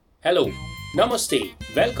Hello, Namaste,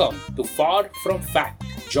 welcome to Far From Fact.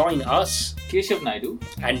 Join us Keshav Naidu,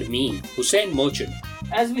 and me, Hussein Merchant.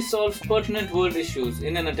 as we solve pertinent world issues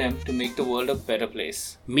in an attempt to make the world a better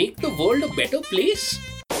place. Make the world a better place?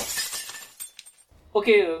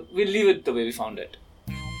 Okay, we'll leave it the way we found it.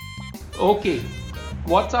 Okay,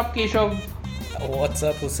 what's up, Keshav? What's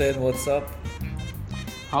up, Hussein? What's up?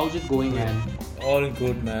 How's it going, man? All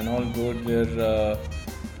good, man. All good.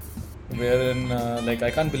 We're in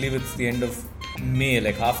I can't believe it's the end of May.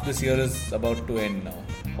 Like half this year is about to end now,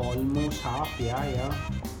 Almost half, yeah.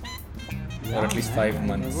 or at least Man, 5 I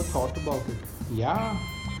months. never thought about it. Yeah,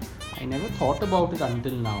 I never thought about it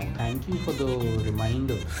until now. Thank you for the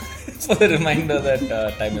reminder. It's for the reminder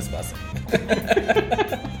that time is passing.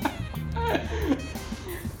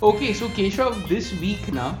 Okay, so Keshav, this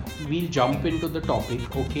week now we'll jump into the topic.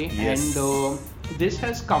 Okay, Yes. and this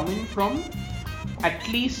has come in from at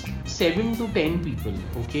least 7 to 10 people.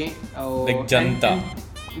 Okay, Like Janta.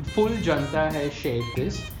 and full Janta has shared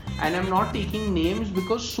this, and I'm not taking names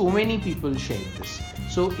because so many people shared this.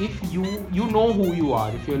 So if you know who you are,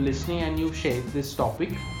 if you're listening and you've shared this topic,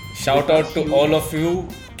 Shout out to you- all of you.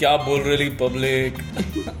 Kya bol rahi public?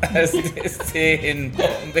 As they say in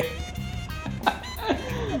Bombay.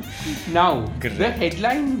 now Great. the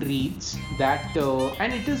headline reads that,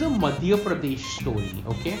 and it is a Madhya Pradesh story.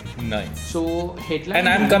 Okay, Nice. so headline. And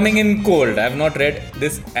I'm reads- coming in cold. I have not read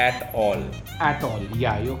this at all. at all.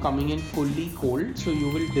 Yeah, you're coming in fully cold, so you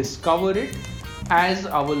will discover it as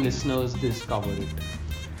our listeners discover it.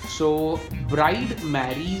 So, bride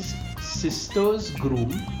marries sister's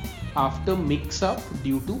groom after mix up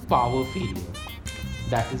due to power failure.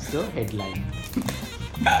 That is the headline.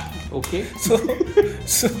 Okay.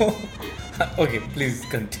 So, okay, please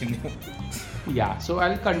continue. Yeah, so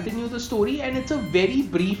I'll continue the story, and it's a very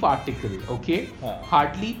brief article, okay?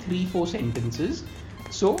 Hardly 3-4 sentences.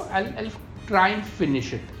 So I'll try and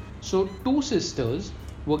finish it. So, two sisters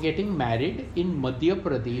were getting married in Madhya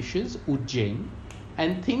Pradesh's Ujjain,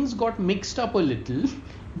 and things got mixed up a little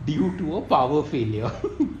due to a power failure.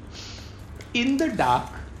 In the dark,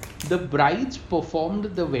 the brides performed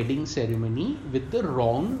the wedding ceremony with the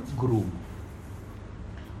wrong groom.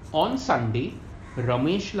 On Sunday,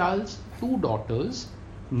 Ramesh Lal's two daughters,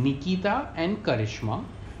 Nikita and Karishma,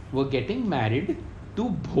 were getting married to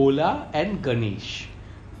Bhola and Ganesh,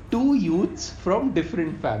 two youths from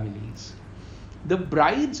different families. The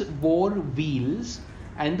brides wore veils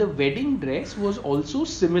and the wedding dress was also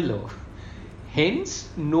similar. Hence,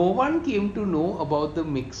 no one came to know about the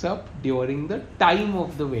mix-up during the time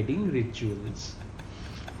of the wedding rituals.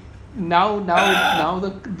 Now now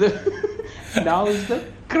is the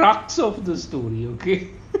crux of the story,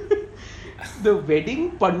 okay? The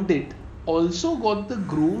wedding pundit also got the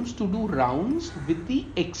grooms to do rounds with the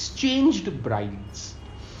exchanged brides.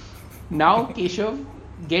 Now, Keshav,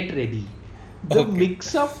 get ready. The Okay.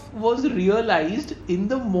 mix-up was realized in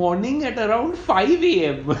the morning at around 5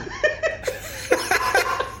 a.m.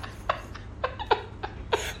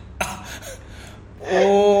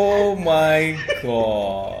 Oh my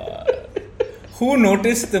god. Who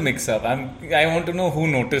noticed the mix-up? I want to know who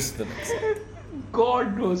noticed the mix-up.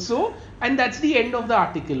 God knows. So, and that's the end of the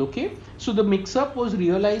article, okay? So the mix-up was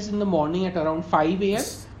realized in the morning at around 5 a.m.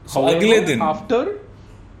 So, agle din.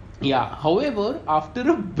 However, after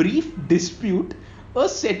a brief dispute, a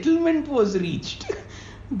settlement was reached.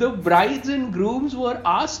 The brides and grooms were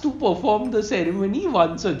asked to perform the ceremony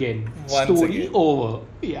once again. Once Story again. over.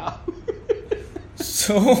 Yeah.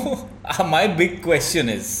 So, my big question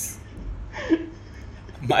is,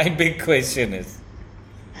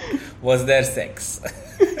 was there sex?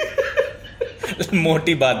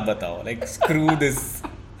 Moti baat batao. Like, screw this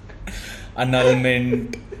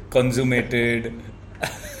annulment, consummated,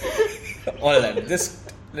 all that.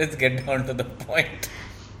 Just let's get down to the point.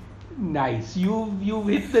 Nice. You've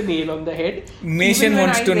hit the nail on the head. Nation Even when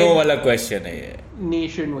wants I to know read- wala question hai ye.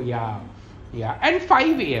 Nation, yeah, and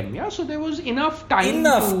 5 a.m. Yeah, so there was enough time.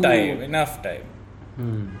 Enough to-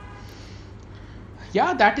 time.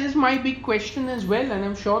 Yeah, that is my big question as well, and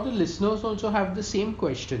I'm sure the listeners also have the same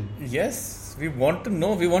question. Yes, we want to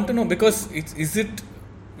know because is it,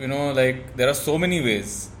 like there are so many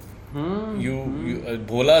ways.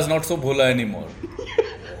 Bhola is not so bhola anymore.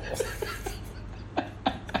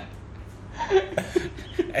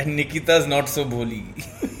 And Nikita is not so bholi.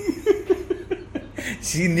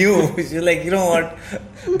 She knew. She's like, you know what?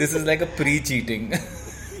 This is like a pre-cheating.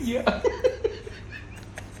 Yeah.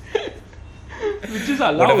 Which is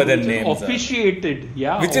allowed, Whatever their which names is are. officiated.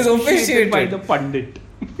 Yeah. Which is by officiated. the pundit.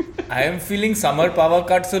 I am feeling summer power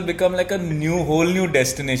cuts will become like a whole new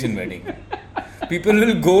destination wedding. People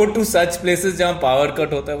will go to such places जहाँ power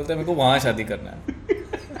cut होता है, बोलते हैं मेरे को वहाँ शादी करना है.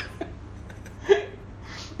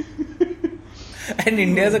 And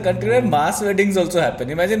India is a country where mass weddings also happen.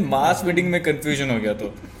 Imagine mass wedding में confusion हो गया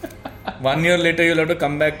तो 1 year later you'll have to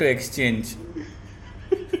come back to exchange.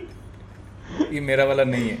 ये मेरा वाला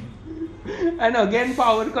नहीं है. And again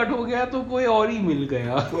power cut हो गया तो कोई और ही मिल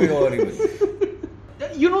गया. कोई और ही मिल.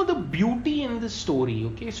 You know the beauty in this story,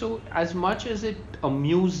 okay? So as much as it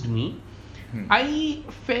amused me, I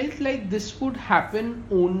felt like this would happen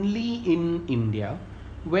only in India,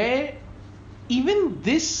 where even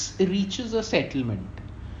this reaches a settlement.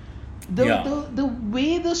 The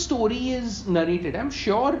way the story is narrated, I'm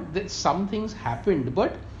sure that some things happened,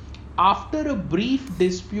 but after a brief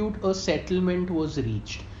dispute, a settlement was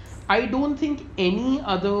reached. I don't think any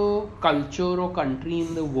other culture or country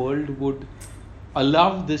in the world would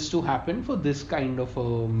allow this to happen for this kind of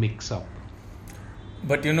a mix-up.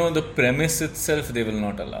 But you know, the premise itself they will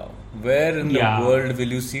not allow. Where in the world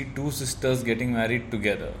will you see two sisters getting married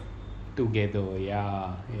together? Together,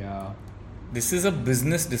 yeah. This is a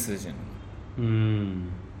business decision.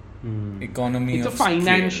 Economy it's of a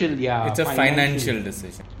financial, scale. It's a financial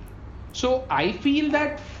decision. So I feel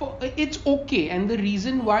that it's okay, and the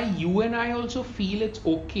reason why you and I also feel it's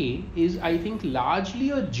okay is I think largely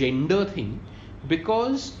a gender thing,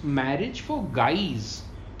 because marriage for guys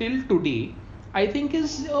till today I think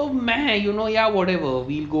is whatever,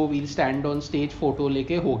 we'll stand on stage, photo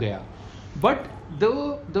leke ho gaya. But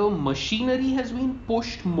the machinery has been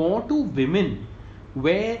pushed more to women,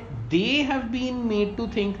 where they have been made to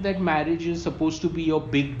think that marriage is supposed to be your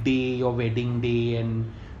big day, your wedding day, and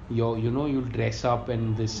you'll dress up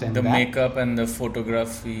and this and the that. Makeup and the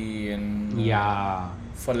photography and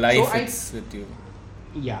for life so it's with you.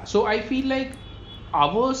 So I feel like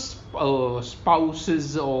our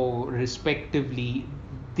spouses or respectively,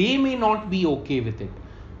 they may not be okay with it,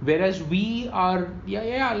 whereas we are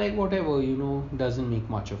like whatever, doesn't make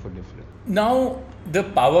much of a difference. Now the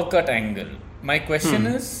power cut angle, my question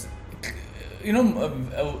is,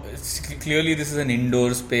 clearly this is an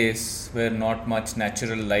indoor space where not much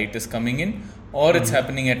natural light is coming in, or it's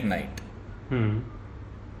happening at night,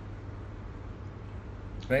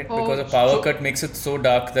 right? Because a power cut makes it so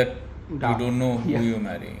dark that you don't know who you're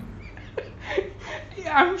marrying.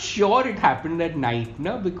 I'm sure it happened at night,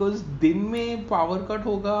 na? Because दिन में power cut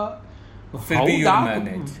होगा. फिर भी you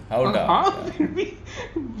manage. How dark?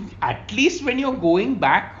 At least when you're going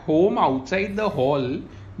back home outside the hall,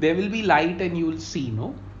 there will be light and you will see,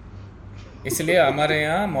 no? इसलिए हमारे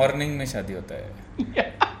यहाँ morning में शादी होता है.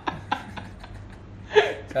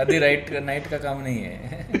 शादी नाइट का काम नहीं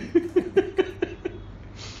है.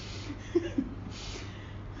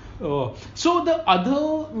 So the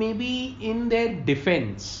other, maybe in their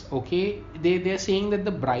defense, okay, they're saying that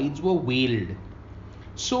the brides were veiled.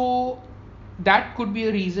 So that could be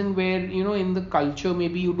a reason where, in the culture,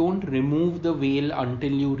 maybe you don't remove the veil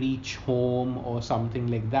until you reach home or something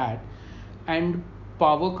like that. And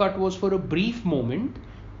power cut was for a brief moment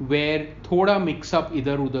where thoda mix up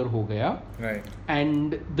idhar udhar ho gaya. Right.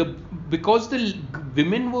 And because the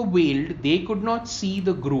women were veiled, they could not see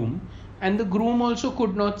the groom, and the groom also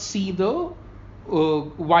could not see the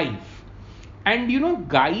wife. And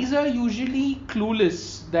guys are usually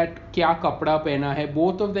clueless that kya kapda pehna hai.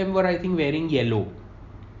 Both of them were, I think, wearing yellow.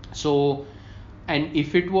 So, and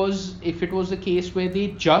if it was the case where they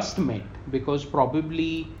just met, because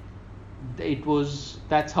probably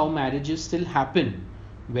that's how marriages still happen,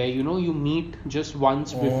 where you meet just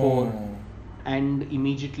once before and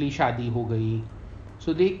immediately shadi ho gayi.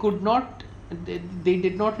 So they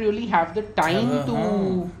did not really have the time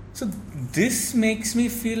to. So this makes me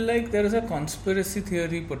feel like there is a conspiracy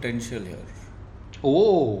theory potential here.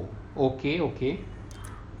 Oh, okay.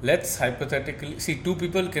 Let's hypothetically see, two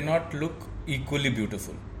people cannot look equally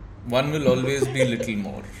beautiful. One will always be little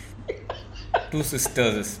more. Two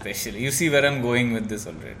sisters especially. You see where I'm going with this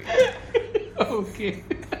already. Okay.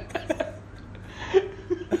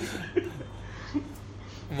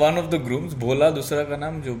 One of the grooms, Bhola, दूसरा का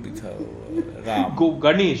नाम जो भी था, Ram.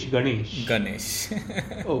 Ganesh.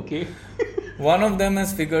 Okay. One of them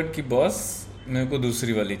has figured कि boss, मेरे को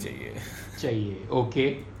दूसरी वाली चाहिए.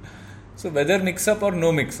 Okay. So whether mix up or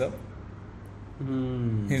no mix up,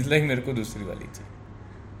 he's like मेरे को दूसरी वाली चाहिए.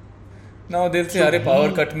 Now they'll say अरे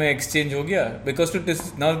power cut में exchange हो गया, because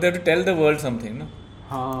now they have to tell the world something, no?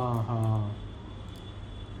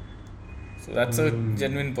 So that's a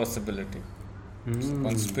genuine possibility.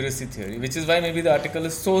 Conspiracy theory, which is why maybe the article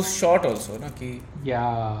is so short also, na, ki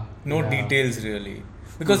no details really,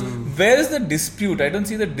 because where is the dispute? I don't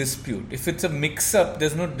see the dispute. If it's a mix up,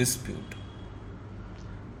 there's no dispute.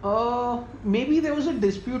 Maybe there was a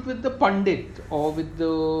dispute with the Pandit or with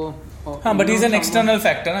the. But he's an external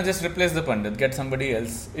factor. Na? Just replace the Pandit, get somebody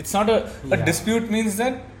else. It's not a dispute means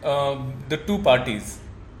that the two parties,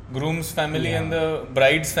 groom's family and the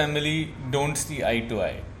bride's family, don't see eye to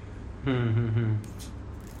eye.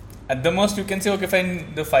 At the most, you can say, okay,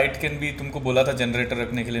 fine, the fight can be, तुमको बोला था generator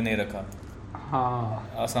रखने के लिए नहीं रखा.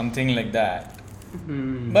 Or something like that.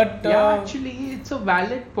 But actually, it's a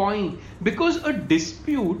valid point because a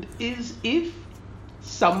dispute is if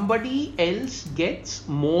somebody else gets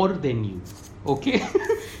more than you. Okay,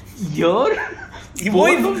 here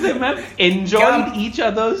both of them have enjoyed each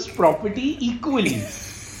other's property equally,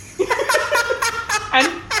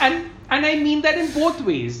 and I mean that in both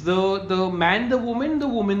ways. The man, the woman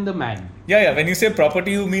the man. Yeah. When you say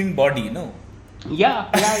property, you mean body, no? Yeah.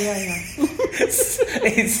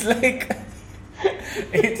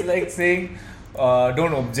 It's like saying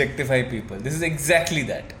don't objectify people. This is exactly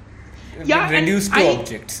that. Reduced to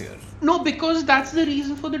objects here. No, because that's the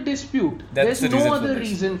reason for the dispute. There's no other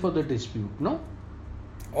reason for the dispute, no?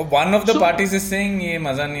 Or one of the parties is saying ये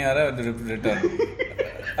मजा नहीं आ रहा, return.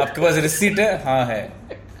 आपके पास receipt है? हाँ है.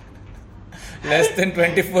 Less than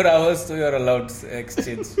 24 hours, so you're allowed to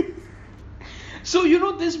exchange. So,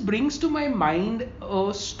 this brings to my mind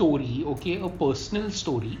a story, okay, a personal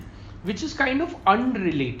story, which is kind of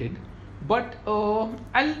unrelated, but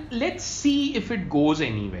let's see if it goes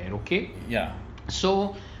anywhere, okay? Yeah.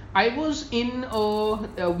 So, I was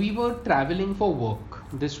we were traveling for work.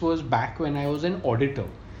 This was back when I was an auditor.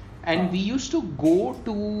 And we used to go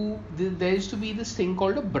to, there used to be this thing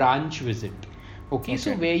called a branch visit. Okay,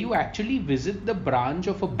 so where you actually visit the branch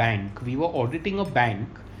of a bank. We were auditing a bank.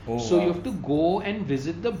 So you have to go and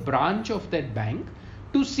visit the branch of that bank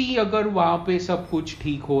to see अगर वहाँ पे सब कुछ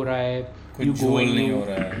ठीक हो रहा है. You go and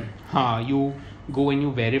you go and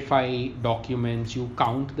you verify documents. You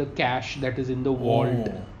count the cash that is in the vault.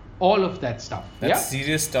 All of that stuff. That's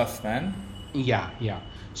serious stuff, man. Yeah.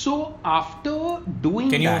 So after doing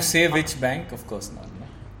that, can you say which bank? Of course not.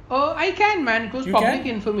 I can, man. It was public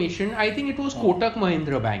information. I think it was Kotak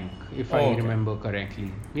Mahindra Bank, if I remember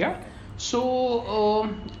correctly. Yeah. So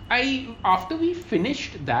after we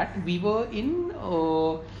finished that, we were in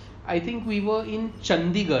I think we were in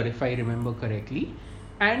Chandigarh, if I remember correctly.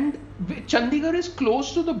 And Chandigarh is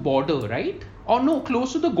close to the border, right? Or no,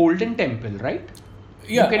 close to the Golden Temple, right?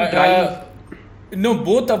 Yeah. You can drive. No,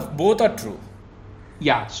 both are true.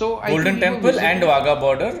 Yeah. So Golden Temple and Wagah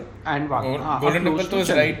border. And Wagah. Golden Temple is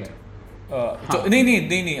right. No,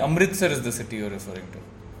 Amritsar is the city you're referring to.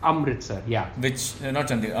 Amritsar, yeah. Which not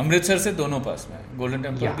Chandigarh. Amritsar से दोनों पास में. Golden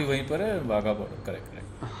Temple भी वहीं पर है. Wagah border, correct.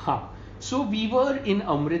 So we were in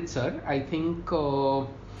Amritsar, I think,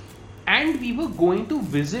 and we were going to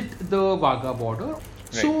visit the Wagah border.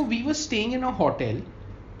 Right. So we were staying in a hotel.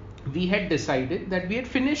 We had decided that we had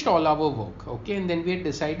finished all our work, okay, and then we had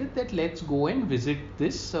decided that let's go and visit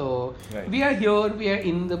this. We are here, we are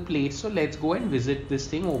in the place, so let's go and visit this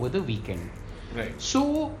thing over the weekend. Right.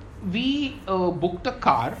 So we booked a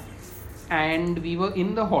car and we were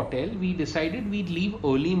in the hotel. We decided we'd leave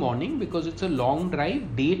early morning because it's a long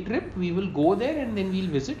drive, day trip. We will go there and then we'll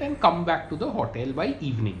visit and come back to the hotel by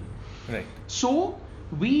evening. Right. So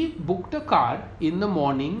we booked a car in the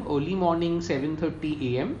morning, early morning,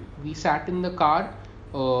 7:30 a.m. We sat in the car.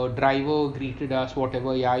 Driver greeted us,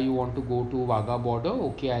 whatever. Yeah, you want to go to Wagah border?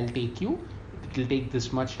 Okay, I'll take you. It will take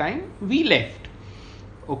this much time. We left.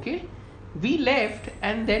 Okay. We left,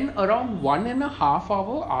 and then around 1.5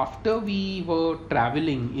 hours after we were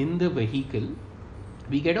traveling in the vehicle,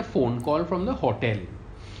 we get a phone call from the hotel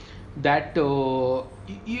that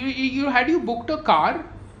had you booked a car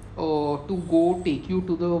to go take you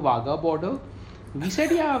to the Wagah border? We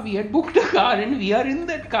said, yeah, we had booked a car and we are in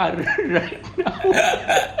that car right now.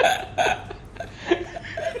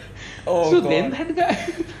 So God. Then that guy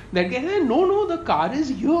said, no, the car is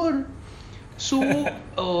here. So,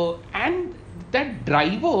 and that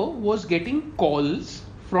driver was getting calls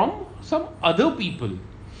from some other people.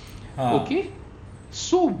 Okay.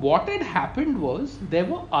 So what had happened was there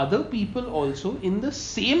were other people also in the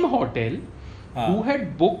same hotel who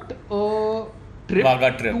had booked a trip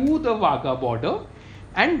to the Wagah border,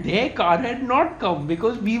 and their car had not come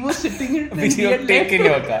because we were sitting in which you have taken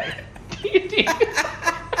your car.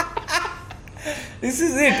 This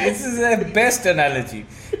is it. This is the best analogy.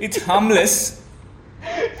 It's harmless.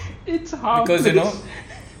 It's harmless. Because,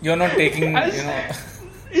 you're not taking,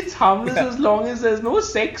 It's harmless as long as there's no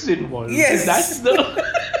sex involved. Yes. That's the...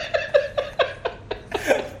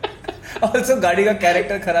 Also, गाड़ी का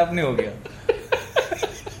character खराब नहीं हो गया.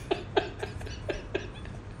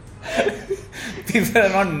 People are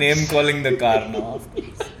not name calling the car now.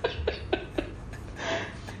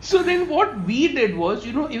 So then what we did was,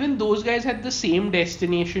 even those guys had the same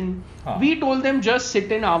destination. Huh. We told them just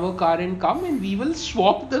sit in our car and come, and we will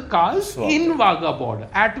swap the cars in Wagah border,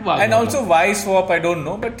 at Wagah And also border. why swap, I don't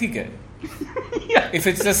know, but theek hai. Yeah. If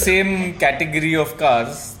it's the same category of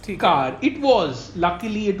cars, theek hai. Car. It was.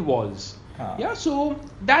 Luckily it was. Huh. Yeah, so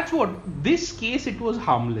that's what. This case, it was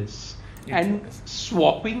harmless. And was.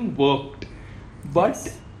 swapping worked. But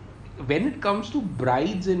when it comes to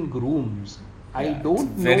brides and grooms, I Yeah,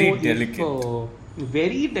 don't it's very know delicate.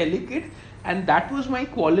 very delicate, and that was my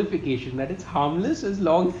qualification, that it's harmless as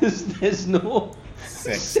long as there's no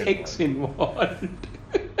Sex involved.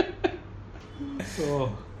 So,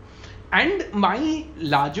 and my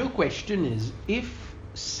larger question is, if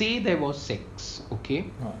say there was sex, okay,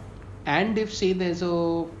 Huh. and if say there's a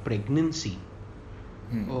pregnancy,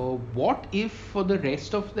 what if for the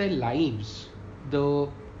rest of their lives the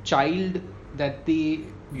child that they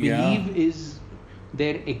believe is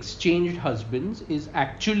their exchanged husbands is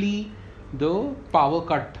actually the power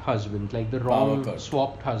cut husband, like the wrong Power cut.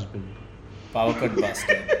 swapped husband? Power cut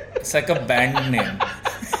bastard. It's like a band name.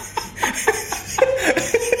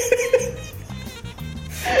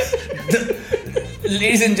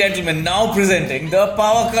 Ladies and gentlemen, now presenting the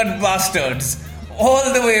Power Cut Bastards,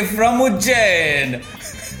 all the way from Ujjain.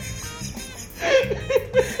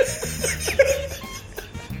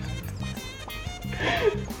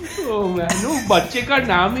 Oh man, वो बच्चे का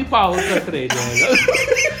नाम ही power cut रह जाएगा.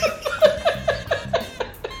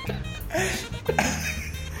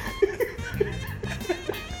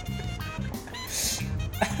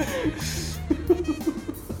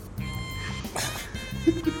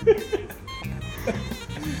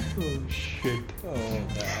 Oh shit. Oh,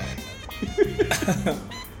 God.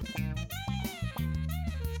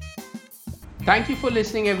 Thank you for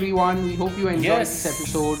listening, everyone. We hope you enjoyed Yes. this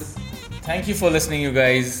episode. Thank you for listening, you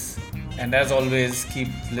guys. And as always, keep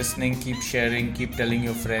listening, keep sharing, keep telling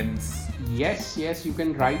your friends. Yes, you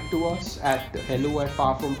can write to us at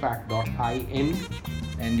hello@farfromfact.in.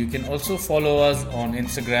 And you can also follow us on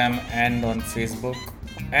Instagram and on Facebook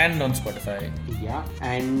and on Spotify. Yeah,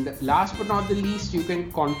 and last but not the least, you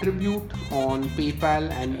can contribute on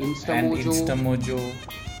PayPal and And Instamojo. Instamojo.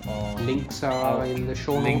 Links are in the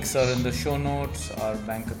show notes. Links are in the show notes. Our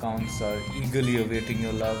bank accounts are eagerly awaiting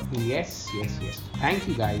your love. Yes. Thank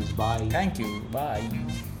you guys. Bye. Thank you. Bye.